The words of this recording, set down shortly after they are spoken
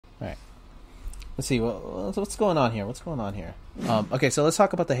All right. Let's see what's going on here. Okay, so let's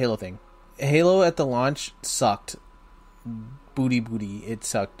talk about the Halo thing. Halo at the launch sucked. Booty. It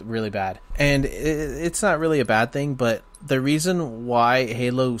sucked really bad. And it's not really a bad thing, but the reason why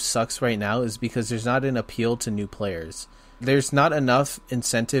Halo sucks right now is because there's not an appeal to new players. There's not enough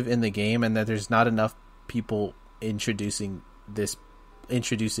incentive in the game, and that there's not enough people introducing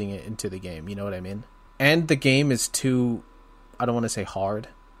it into the game. You know what I mean? And the game is too, I don't want to say hard.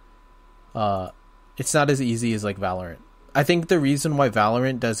 It's not as easy as like Valorant. I think the reason why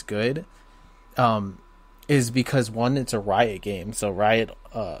Valorant does good is because, one, it's a Riot game. So Riot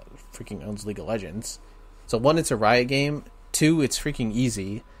freaking owns League of Legends. So one, it's a Riot game. Two, it's freaking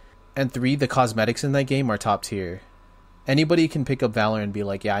easy. And three, the cosmetics in that game are top tier. Anybody can pick up Valorant and be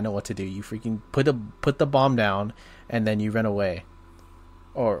like, yeah, I know what to do. You freaking put the bomb down and then you run away.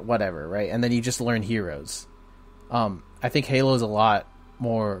 Or whatever, right? And then you just learn heroes. I think Halo is a lot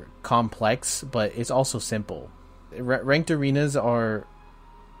more complex, but it's also simple. Ranked arenas are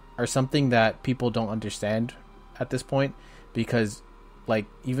something that people don't understand at this point, because like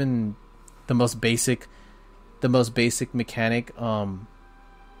even the most basic mechanic of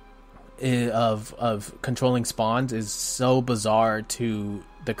controlling spawns is so bizarre to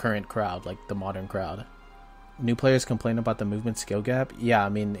the current crowd, like the modern crowd. New players complain about the movement skill gap. Yeah, I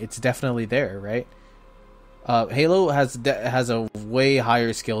mean, it's definitely there, right? Halo has a way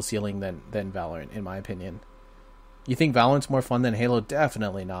higher skill ceiling than Valorant, in my opinion. You think Valorant's more fun than Halo?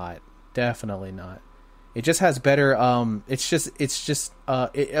 Definitely not. It just has better.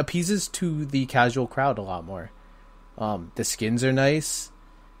 It appeases to the casual crowd a lot more. The skins are nice.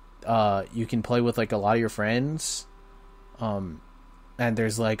 You can play with like a lot of your friends. And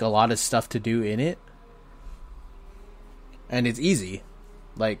there's like a lot of stuff to do in it. And it's easy.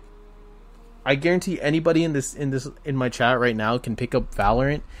 Like, I guarantee anybody in my chat right now can pick up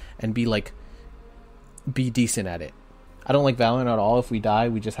Valorant and be decent at it. I don't like Valorant at all. If we die,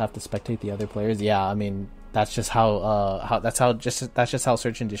 we just have to spectate the other players. Yeah, I mean, that's just how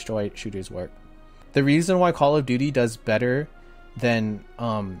search and destroy shooters work. The reason why Call of Duty does better than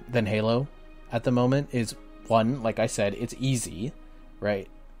Halo at the moment is, one, like I said, it's easy, right?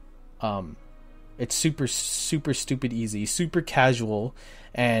 It's super stupid easy, super casual,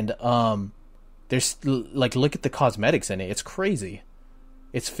 and there's like, look at the cosmetics in it. It's crazy.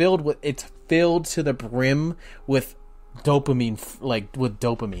 It's filled to the brim with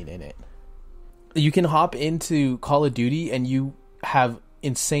dopamine in it. You can hop into Call of Duty and you have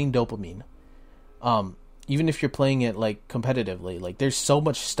insane dopamine. Even if you're playing it like competitively, like there's so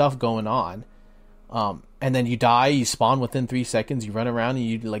much stuff going on. And then you die, you spawn within 3 seconds, you run around, and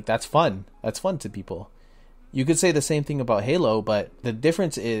you like, that's fun. That's fun to people. You could say the same thing about Halo, but the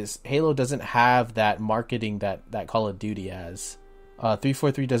difference is Halo doesn't have that marketing that Call of Duty has.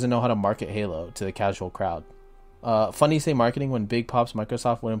 343 doesn't know how to market Halo to the casual crowd. Funny you say marketing when Big Pops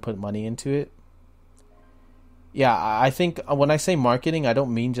Microsoft wouldn't put money into it. Yeah, I think when I say marketing, I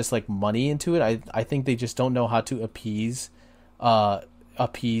don't mean just like money into it. I think they just don't know how to appease to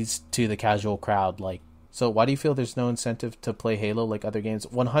the casual crowd. Like, so why do you feel there's no incentive to play Halo like other games?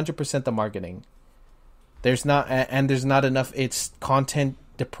 100% the marketing. There's not enough. It's content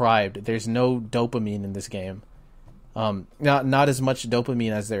deprived. There's no dopamine in this game. Not as much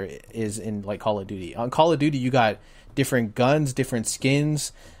dopamine as there is in like Call of Duty. On Call of Duty, you got different guns, different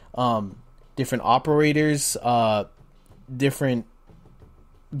skins, different operators, different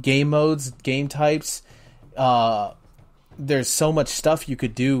game modes, game types. There's so much stuff you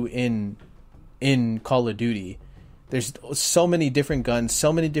could do in Call of Duty. There's so many different guns,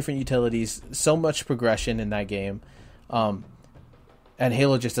 so many different utilities, so much progression in that game. And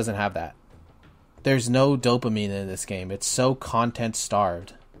Halo just doesn't have that. There's no dopamine in this game. It's so content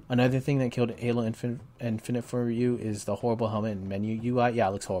starved. Another thing that killed Halo Infinite for you is the horrible helmet and menu UI. Yeah,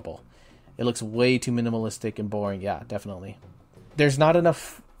 it looks horrible. It looks way too minimalistic and boring. Yeah, definitely. There's not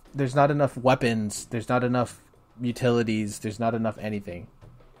enough weapons. There's not enough utilities. There's not enough anything.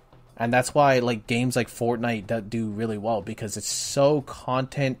 And that's why like games like Fortnite do really well, because it's so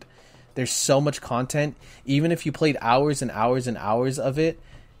content. There's so much content. Even if you played hours and hours and hours of it,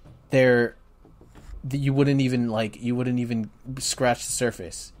 you wouldn't even scratch the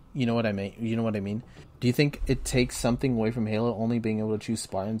surface. You know what I mean? Do you think it takes something away from Halo only being able to choose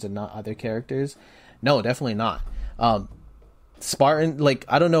Spartans and not other characters? No, definitely not. Spartan, like,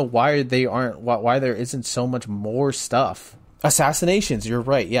 I don't know why there isn't so much more stuff. Assassinations, you're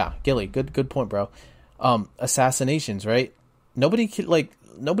right. Yeah, Gilly, good point, bro. Assassinations, right? Nobody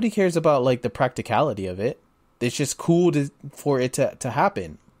cares about like the practicality of it. It's just cool for it to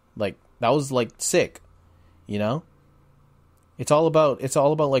happen. Like, that was like sick, you know? It's all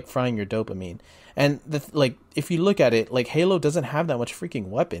about like frying your dopamine. And like if you look at it, like Halo doesn't have that much freaking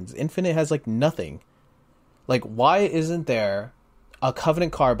weapons. Infinite has like nothing. Like, why isn't there a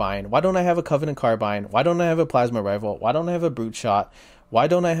Covenant carbine? Why don't I have a Covenant carbine? Why don't I have a plasma rifle? Why don't I have a brute shot? Why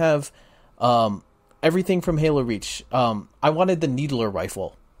don't I have everything from Halo Reach? I wanted the Needler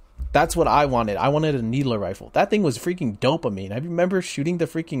rifle. That's what I wanted. I wanted a Needler rifle. That thing was freaking dopamine. I remember shooting the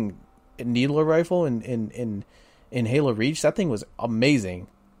freaking Needler rifle in Halo Reach. That thing was amazing.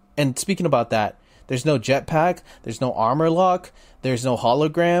 And speaking about that, there's no jetpack, there's no armor lock, there's no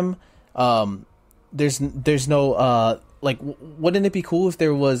hologram, there's no like, wouldn't it be cool if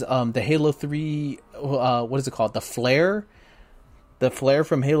there was the Halo 3 what is it called, the flare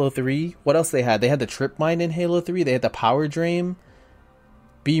from Halo 3? What else they had? They had the trip mine in Halo 3. They had the power drain,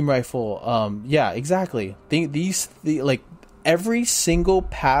 beam rifle. Yeah, exactly. Like every single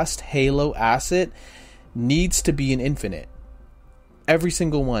past Halo asset needs to be an Infinite. Every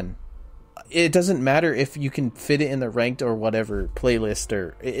single one. It doesn't matter if you can fit it in the ranked or whatever playlist,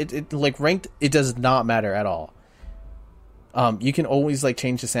 or it like ranked. It does not matter at all. You can always like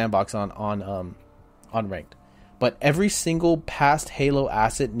change the sandbox on ranked, but every single past Halo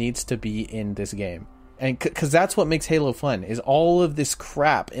asset needs to be in this game, and because that's what makes Halo fun, is all of this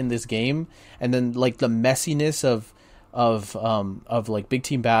crap in this game, and then like the messiness of like big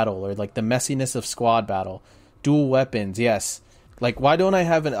team battle, or like the messiness of squad battle, dual weapons. Yes. Like, why don't I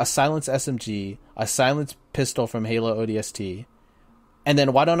have a silenced SMG, a silenced pistol from Halo ODST, and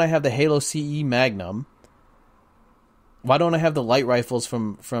then why don't I have the Halo CE Magnum? Why don't I have the light rifles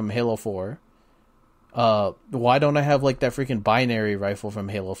from Halo 4? Why don't I have, like, that freaking binary rifle from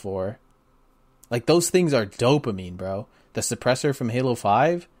Halo 4? Like, those things are dopamine, bro. The suppressor from Halo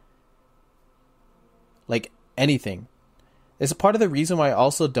 5? Like, anything. It's a part of the reason why I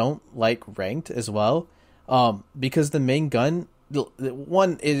also don't like ranked as well, because the main gun...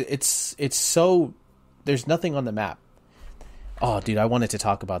 One, it's so, there's nothing on the map. Oh, dude, I wanted to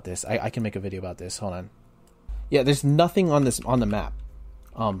talk about this. I can make a video about this. Hold on. Yeah, there's nothing on the map.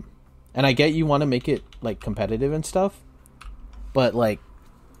 And I get you want to make it like competitive and stuff, but like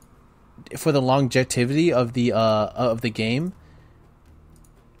for the longevity of the game,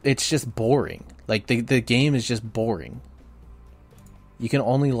 it's just boring. Like the game is just boring. You can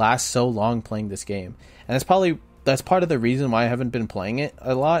only last so long playing this game, and that's part of the reason why I haven't been playing it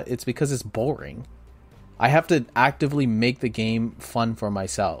a lot. It's because it's boring. I have to actively make the game fun for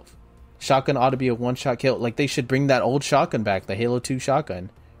myself. Shotgun ought to be a one-shot kill. Like, they should bring that old shotgun back, the Halo 2 shotgun,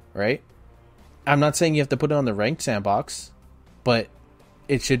 right? I'm not saying you have to put it on the ranked sandbox, but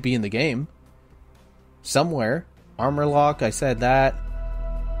it should be in the game. Somewhere. Armor lock, I said that.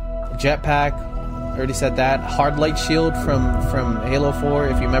 Jetpack, I already said that. Hard light shield from Halo 4,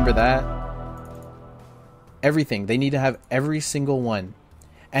 if you remember that. Everything. They need to have every single one.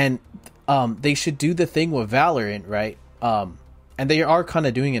 And they should do the thing with Valorant, right? And they are kind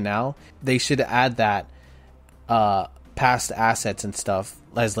of doing it now. They should add that past assets and stuff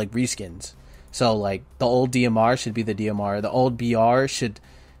as like reskins. So like the old DMR should be the DMR. The old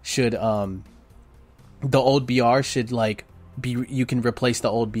BR should like be, you can replace the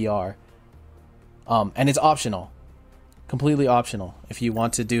old BR. And it's optional. Completely optional. If you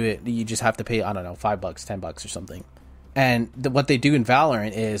want to do it, you just have to pay, I don't know, $5, $10 or something. And what they do in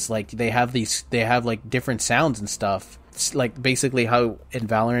Valorant is like they have like different sounds and stuff. It's like basically how in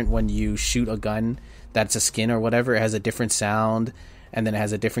Valorant when you shoot a gun that's a skin or whatever, it has a different sound and then it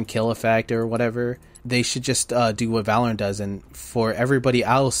has a different kill effect or whatever. They should just do what Valorant does, and for everybody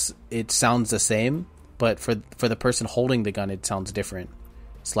else it sounds the same, but for the person holding the gun it sounds different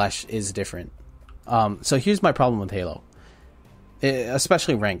 / is different. So here's my problem with Halo.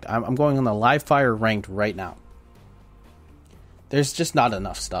 Especially ranked. I'm going on the live fire ranked right now. There's just not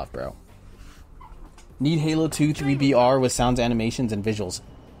enough stuff, bro. Need Halo 2 3BR with sounds, animations, and visuals.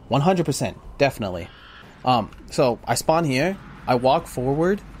 100%, definitely. So I spawn here, I walk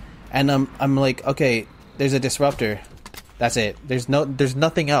forward, and I'm like, okay, there's a disruptor. That's it. There's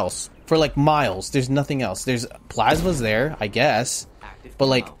nothing else. For like miles, there's nothing else. There's plasmas there, I guess, but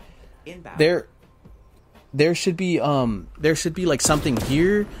like there should be like something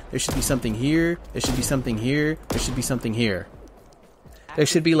here, there should be something here, there should be something here, there should be something here. There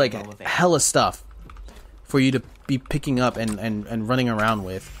should be like hella stuff for you to be picking up and running around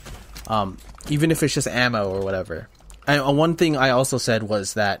with, even if it's just ammo or whatever. And one thing I also said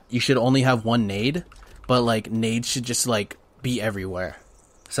was that you should only have one nade, but like nades should just like be everywhere.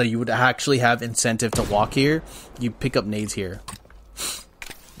 So you would actually have incentive to walk here. You pick up nades here.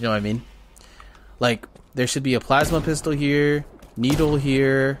 You know what I mean? Like, there should be a plasma pistol here, needle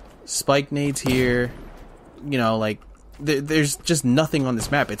here, spike nades here. You know, like, there's just nothing on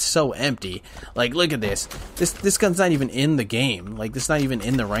this map. It's so empty. Like, look at this. This gun's not even in the game. Like, this not even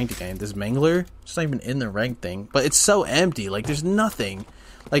in the ranked game. This Mangler, it's not even in the ranked thing. But it's so empty. Like, there's nothing.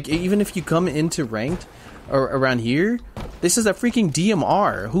 Like, even if you come into ranked or around here, this is a freaking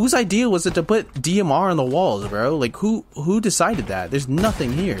DMR. Whose idea was it to put DMR on the walls, bro? Like, who decided that? There's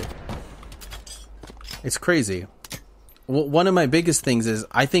nothing here. It's crazy. One of my biggest things is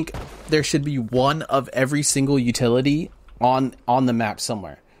I think there should be one of every single utility on the map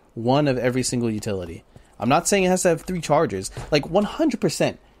somewhere. One of every single utility. I'm not saying it has to have 3 charges. Like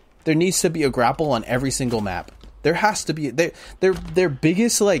 100%, there needs to be a grapple on every single map. There has to be. Their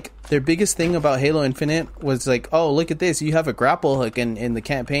biggest thing about Halo Infinite was like, oh, look at this, you have a grapple hook in the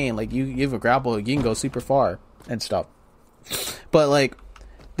campaign. Like, you have a grapple hook, you can go super far and stuff. But like,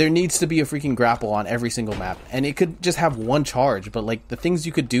 there needs to be a freaking grapple on every single map, and it could just have 1 charge, but like the things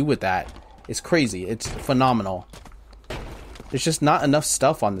you could do with that is crazy. It's phenomenal. There's just not enough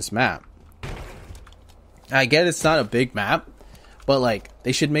stuff on this map. I get it's not a big map, but like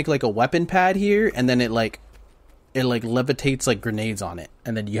they should make like a weapon pad here, and then it levitates like grenades on it,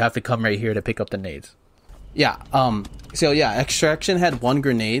 and then you have to come right here to pick up the nades. Yeah. So yeah, Extraction had 1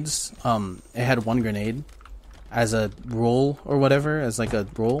 grenades. It had 1 grenade as a rule or whatever, as like a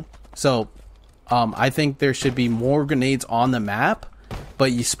rule. So I think there should be more grenades on the map,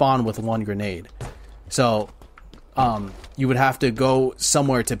 but you spawn with 1 grenade. So you would have to go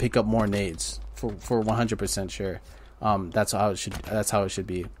somewhere to pick up more nades for 100% sure. That's how it should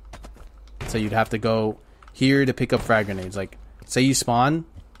be. So you'd have to go here to pick up frag grenades. Like, say you spawn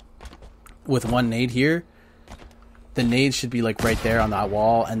with 1 nade here, the nade should be like right there on that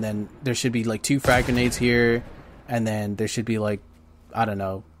wall, and then there should be like 2 frag grenades here, and then there should be like, I don't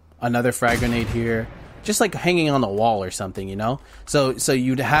know, another frag grenade here, just like hanging on the wall or something, you know? So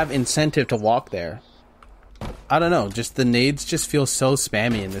you'd have incentive to walk there. I don't know, just the nades just feel so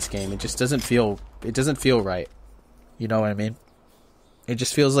spammy in this game. It just doesn't feel right. You know what I mean? It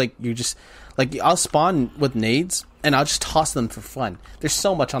just feels like you just, like, I'll spawn with nades and I'll just toss them for fun. There's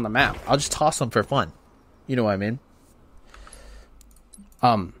so much on the map. I'll just toss them for fun. You know what I mean?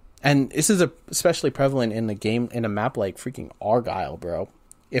 And this is especially prevalent in the game, in a map like freaking Argyle, bro.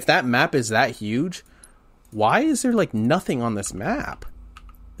 If that map is that huge, why is there like nothing on this map?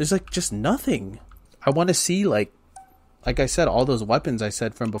 There's like just nothing. I want to see like I said, all those weapons I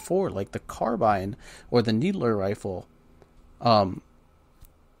said from before, like the carbine or the needler rifle. All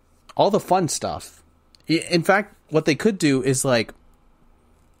the fun stuff. In fact, what they could do is like,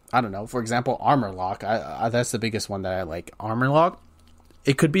 I don't know, for example, armor lock. That's the biggest one that I like. Armor lock.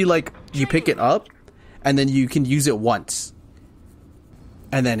 It could be like you pick it up and then you can use it once,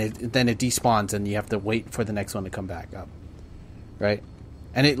 and then it despawns and you have to wait for the next one to come back up, right?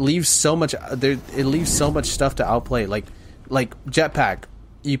 And it leaves so much stuff to outplay. Like jetpack.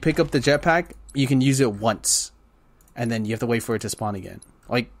 You pick up the jetpack, you can use it once, and then you have to wait for it to spawn again.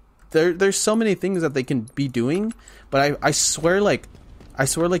 Like there's so many things that they can be doing, but I swear like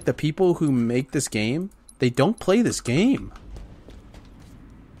the people who make this game, they don't play this game.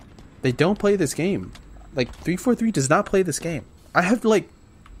 They don't play this game. Like 343 does not play this game. I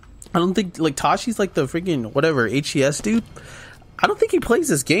don't think like Tashi's like the freaking whatever HES dude. I don't think he plays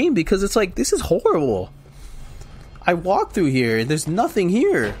this game because it's like, this is horrible. I walk through here and there's nothing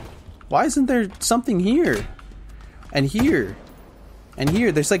here. Why isn't there something here? And here. And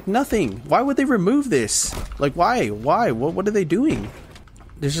here. There's like nothing. Why would they remove this? Like why? What are they doing?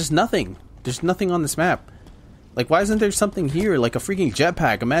 There's just nothing. There's nothing on this map. Like, why isn't there something here? Like a freaking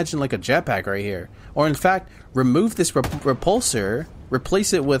jetpack. Imagine like a jetpack right here. Or in fact, remove this repulsor.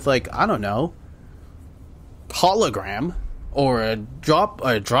 Replace it with like, I don't know, hologram. Or a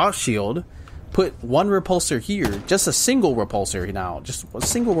drop shield. Put 1 repulsor here. Just a single repulsor now. Just a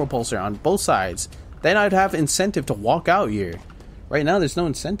single repulsor on both sides. Then I'd have incentive to walk out here. Right now there's no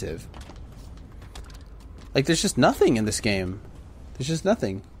incentive. Like there's just nothing in this game. There's just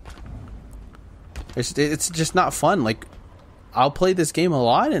nothing. It's just not fun. Like I'll play this game a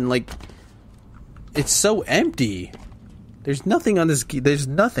lot and like it's so empty. There's nothing on this. There's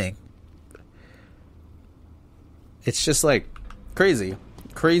nothing. It's just like crazy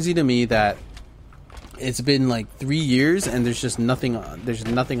to me that it's been like 3 years and there's just nothing. There's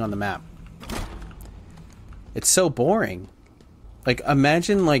nothing on the map. It's so boring. Like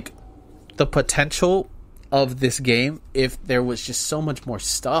imagine like the potential of this game if there was just so much more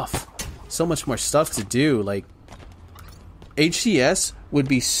stuff to do. Like HCS would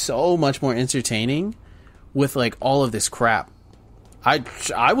be so much more entertaining with like all of this crap.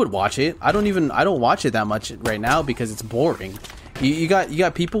 I would watch it. I don't watch it that much right now because it's boring. You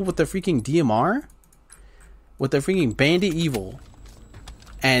got people with the freaking DMR. with a freaking bandit evil,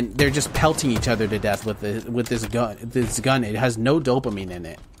 and they're just pelting each other to death with this gun. This gun, it has no dopamine in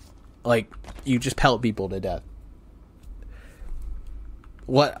it. Like, you just pelt people to death.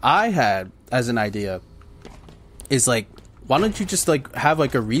 What I had as an idea is, like, why don't you just, like, have,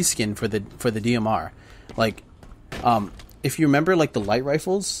 like, a reskin for the DMR? Like, if you remember, like, the light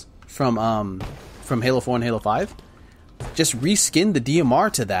rifles from Halo 4 and Halo 5, just reskin the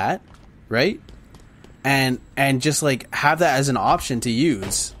DMR to that, right? And just, like, have that as an option to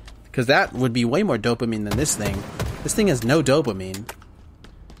use, because that would be way more dopamine than this thing. This thing has no dopamine.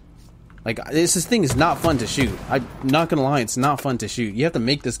 Like, this thing is not fun to shoot. I'm not gonna lie, it's not fun to shoot. You have to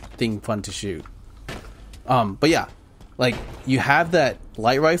make this thing fun to shoot. But yeah, like, you have that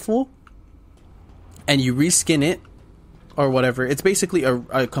light rifle, and you reskin it, or whatever. It's basically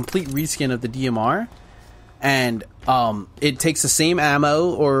a complete reskin of the DMR, and it takes the same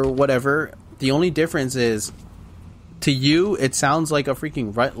ammo or whatever. The only difference is, to you, it sounds like a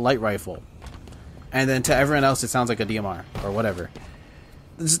freaking light rifle, and then to everyone else, it sounds like a DMR or whatever.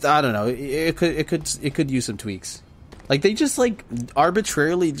 I don't know. It could use some tweaks. Like, they just, like,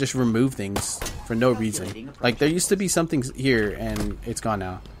 arbitrarily just remove things for no reason. Like, there used to be something here, and it's gone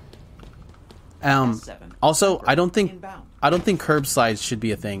now. Also, I don't think curb slides should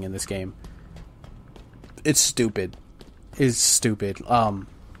be a thing in this game. It's stupid. It's stupid.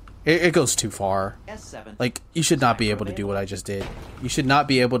 It goes too far. Like, you should not be able to do what I just did. You should not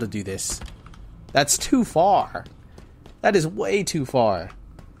be able to do this. That's too far. That is way too far.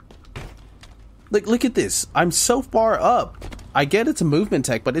 Like, look at this. I'm so far up. I get it's a movement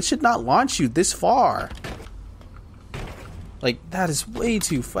tech, but it should not launch you this far. Like, that is way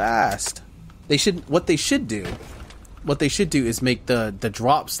too fast. What they should do is make the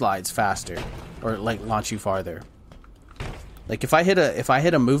drop slides faster, or, like, launch you farther. Like, if I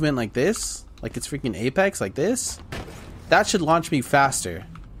hit a movement like this, like it's freaking Apex like this, that should launch me faster.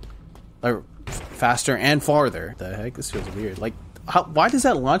 Or faster and farther. The heck, this feels weird. Like, why does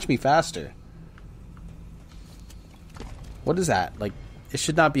that launch me faster? What is that? Like, it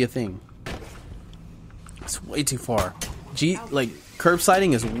should not be a thing. It's way too far. Like, curb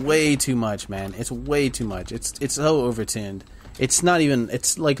sliding is way too much, man. It's way too much. It's so overtuned. It's not even,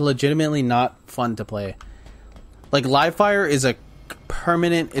 it's, like, legitimately not fun to play. Like, live fire is a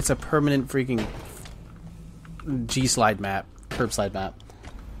permanent freaking G-slide map, curb slide map.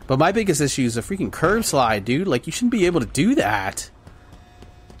 But my biggest issue is the freaking curb slide, dude. Like, you shouldn't be able to do that.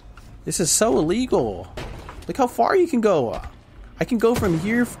 This is so illegal. Look how far you can go. I can go from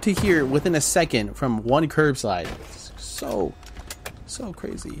here to here within a second from one curb slide. It's so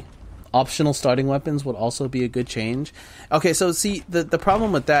crazy. Optional starting weapons would also be a good change. Okay, so see, the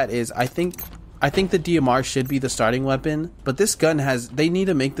problem with that is I think the DMR should be the starting weapon, but this gun they need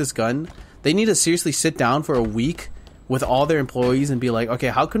to make this gun. They need to seriously sit down for a week with all their employees and be like, okay,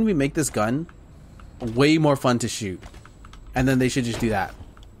 how can we make this gun way more fun to shoot? And then they should just do that.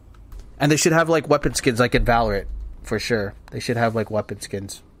 And they should have, like, weapon skins like in Valorant, for sure. They should have, like, weapon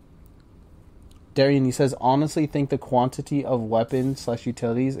skins. Darian, he says, honestly think the quantity of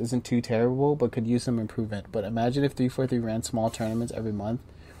weapons/utilities isn't too terrible, but could use some improvement. But imagine if 343 ran small tournaments every month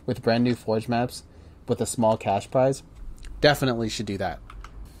with brand new Forge maps with a small cash prize. Definitely should do that.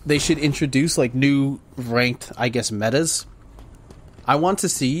 They should introduce, like, new ranked, I guess, metas. I want to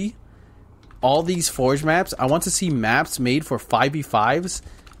see all these Forge maps. I want to see maps made for 5v5s,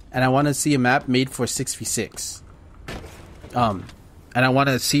 and I want to see a map made for 6v6. And I want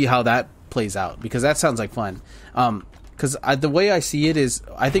to see how that plays out, because that sounds like fun. Because the way I see it is,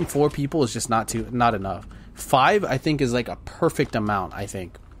 I think 4 people is just not enough. 5, I think, is like a perfect amount, I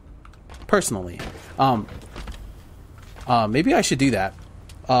think. Personally. Maybe I should do that.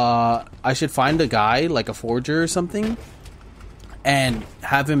 I should find a guy, like a forger or something, and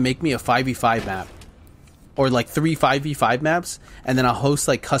have him make me a 5v5 map. Or like 3 5v5 maps, and then I'll host,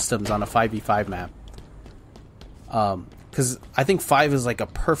 like, customs on a 5v5 map. Because I think 5 is, like, a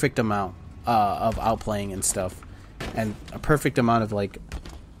perfect amount of outplaying and stuff. And a perfect amount of, like,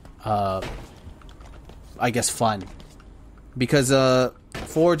 I guess, fun. Because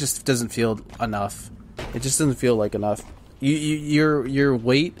 4 just doesn't feel enough. It just doesn't feel like enough. Your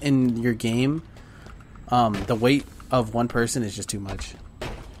weight in your game, the weight of one person is just too much.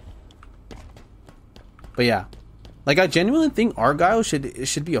 But yeah, like, I genuinely think Argyle should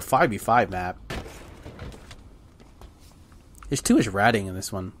be a 5v5 map. There's too much ratting in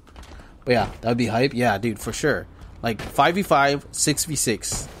this one. But yeah, that would be hype. Yeah, dude, for sure. Like, 5v5,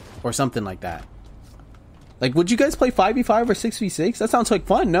 6v6, or something like that. Like, would you guys play 5v5 or 6v6? That sounds like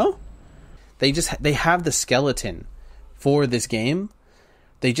fun, no? They have the skeleton for this game.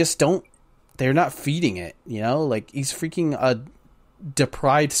 They just don't they're not feeding it, you know? Like, he's freaking a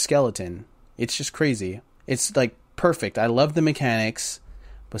deprived skeleton. It's just crazy. It's like perfect. I love the mechanics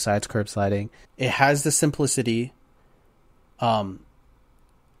besides curb sliding. It has the simplicity.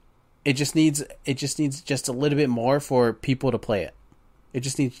 It just needs just a little bit more for people to play it. It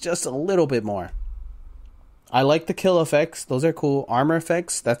just needs just a little bit more. I like the kill effects. Those are cool. Armor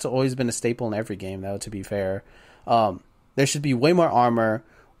effects, that's always been a staple in every game, though, to be fair. There should be way more armor,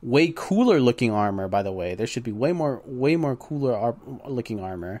 way cooler looking armor, by the way. There should be way more cooler looking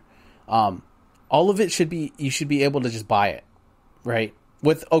armor. All of it should be, you should be able to just buy it, right?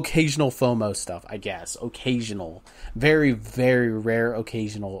 With occasional FOMO stuff, I guess. Occasional. Very, very rare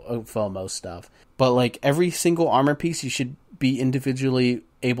occasional FOMO stuff. But, like, every single armor piece, you should be individually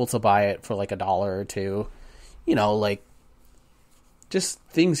able to buy it for, like, $1 or $2. You know, like, just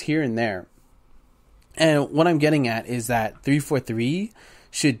things here and there. And what I'm getting at is that 343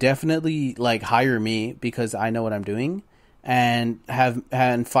 should definitely, like, hire me because I know what I'm doing. And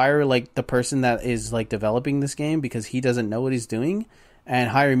fire, like, the person that is, like, developing this game because he doesn't know what he's doing. And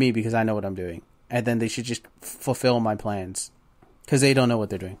hire me because I know what I'm doing. And then they should just fulfill my plans. Because they don't know what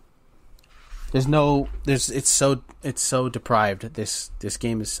they're doing. It's so deprived. This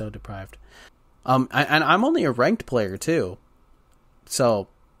game is so deprived. And I'm only a ranked player too. So,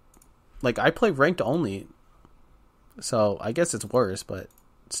 like, I play ranked only. So, I guess it's worse, but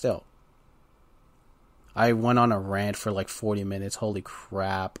still. I went on a rant for like 40 minutes. Holy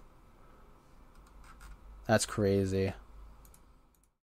crap. That's crazy.